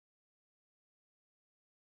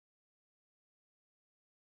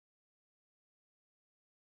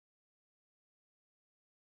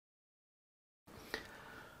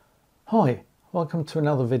Hi, welcome to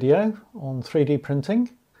another video on 3D printing.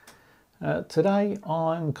 Today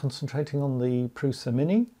I'm concentrating on the Prusa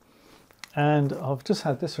Mini, and I've just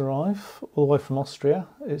had this arrive all the way from Austria.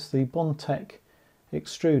 It's the Bondtech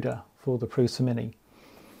Extruder for the Prusa Mini.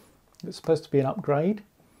 It's supposed to be an upgrade.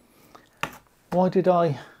 Why did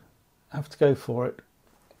I have to go for it?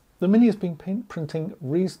 The Mini has been printing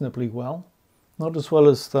reasonably well, not as well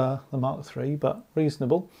as the Mark III, but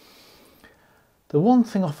reasonable. The one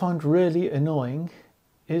thing I find really annoying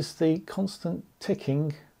is the constant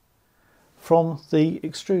ticking from the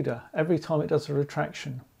extruder every time it does a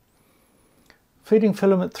retraction. Feeding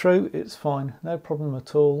filament through, it's fine, no problem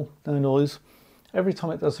at all, no noise. Every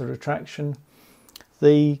time it does a retraction,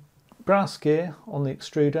 the brass gear on the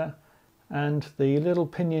extruder and the little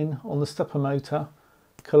pinion on the stepper motor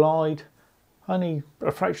collide only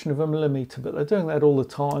a fraction of a millimetre, but they're doing that all the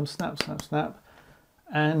time, snap, snap, snap,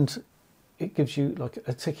 and it gives you like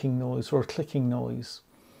a ticking noise or a clicking noise.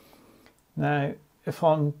 Now, if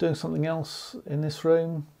I'm doing something else in this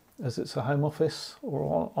room, as it's a home office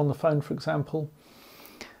or on the phone, for example,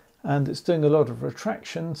 and it's doing a lot of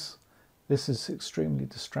retractions, this is extremely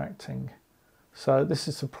distracting. So this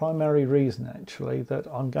is the primary reason actually that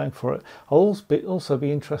I'm going for it. I'll also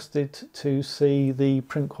be interested to see the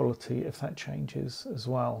print quality if that changes as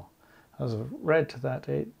well. As I've read that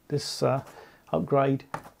this upgrade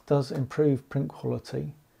does improve print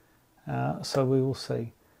quality, so we will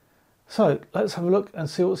see. So let's have a look and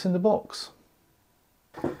see what's in the box.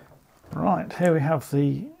 Right, here we have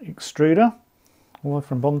the extruder, all the way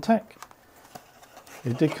from Bondtech.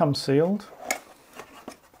 It did come sealed.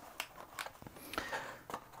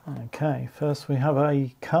 Okay, first we have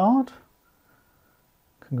a card.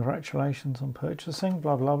 Congratulations on purchasing,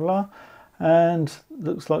 blah blah blah, and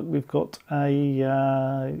looks like we've got a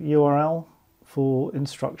URL for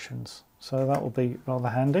instructions, so that will be rather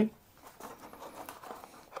handy.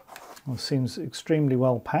 Well, it seems extremely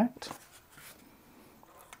well packed.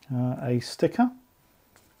 A sticker.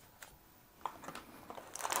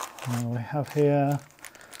 We have here,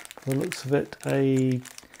 by the looks of it,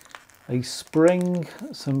 a spring,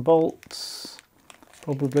 some bolts,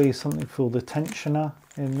 probably something for the tensioner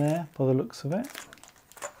in there by the looks of it.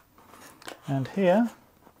 And here,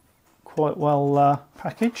 quite well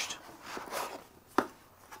packaged.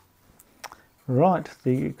 Right,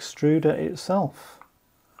 the extruder itself,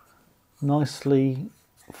 nicely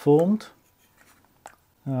formed,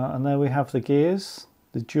 and there we have the gears,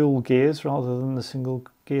 the dual gears rather than the single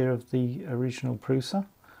gear of the original Prusa.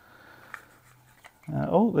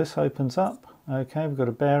 Oh, this opens up. Okay, we've got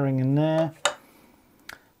a bearing in there.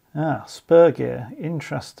 Spur gear,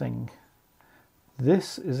 interesting.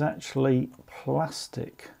 This is actually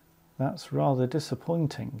plastic. That's rather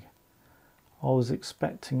disappointing. I was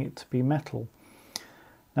expecting it to be metal.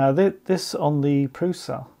 Now this on the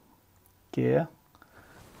Prusa gear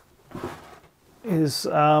is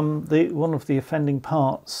one of the offending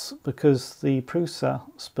parts, because the Prusa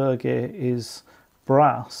spur gear is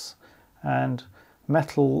brass and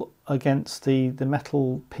metal against the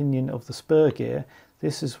metal pinion of the spur gear.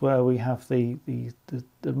 This is where we have the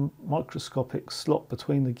microscopic slot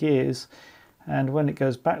between the gears, and when it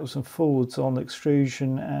goes backwards and forwards on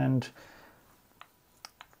extrusion and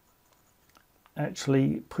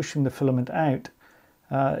actually pushing the filament out,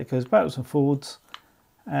 it goes backwards and forwards,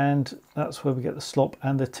 and that's where we get the slop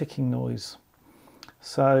and the ticking noise.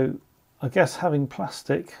 So I guess having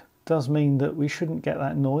plastic does mean that we shouldn't get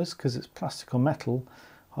that noise because it's plastic or metal.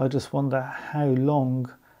 I just wonder how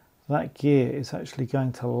long that gear is actually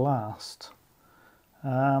going to last.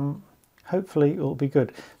 Hopefully it will be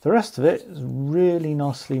good. The rest of it is really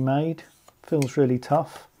nicely made, feels really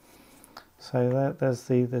tough. So there's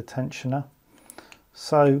the tensioner.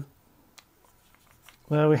 So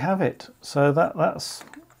there we have it. So that's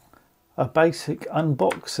a basic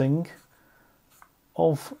unboxing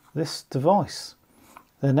of this device.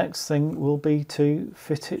 The next thing will be to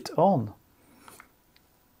fit it on.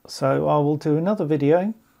 So I will do another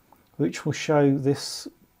video which will show this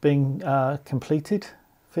being completed,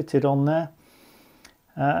 fitted on there,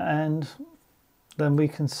 and then we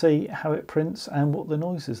can see how it prints and what the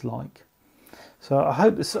noise is like. So I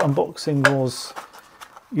hope this unboxing was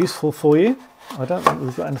useful for you. I don't think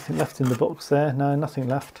we've got anything left in the box there. No, nothing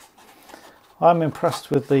left. I'm impressed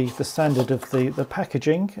with the standard of the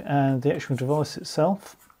packaging and the actual device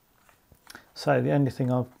itself. So the only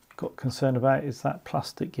thing I've got concern about is that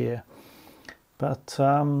plastic gear. But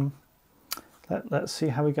let's see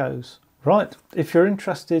how it goes. Right, if you're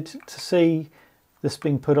interested to see this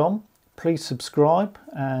being put on, please subscribe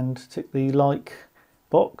and tick the like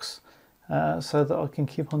box so that I can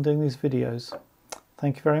keep on doing these videos.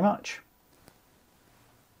 Thank you very much.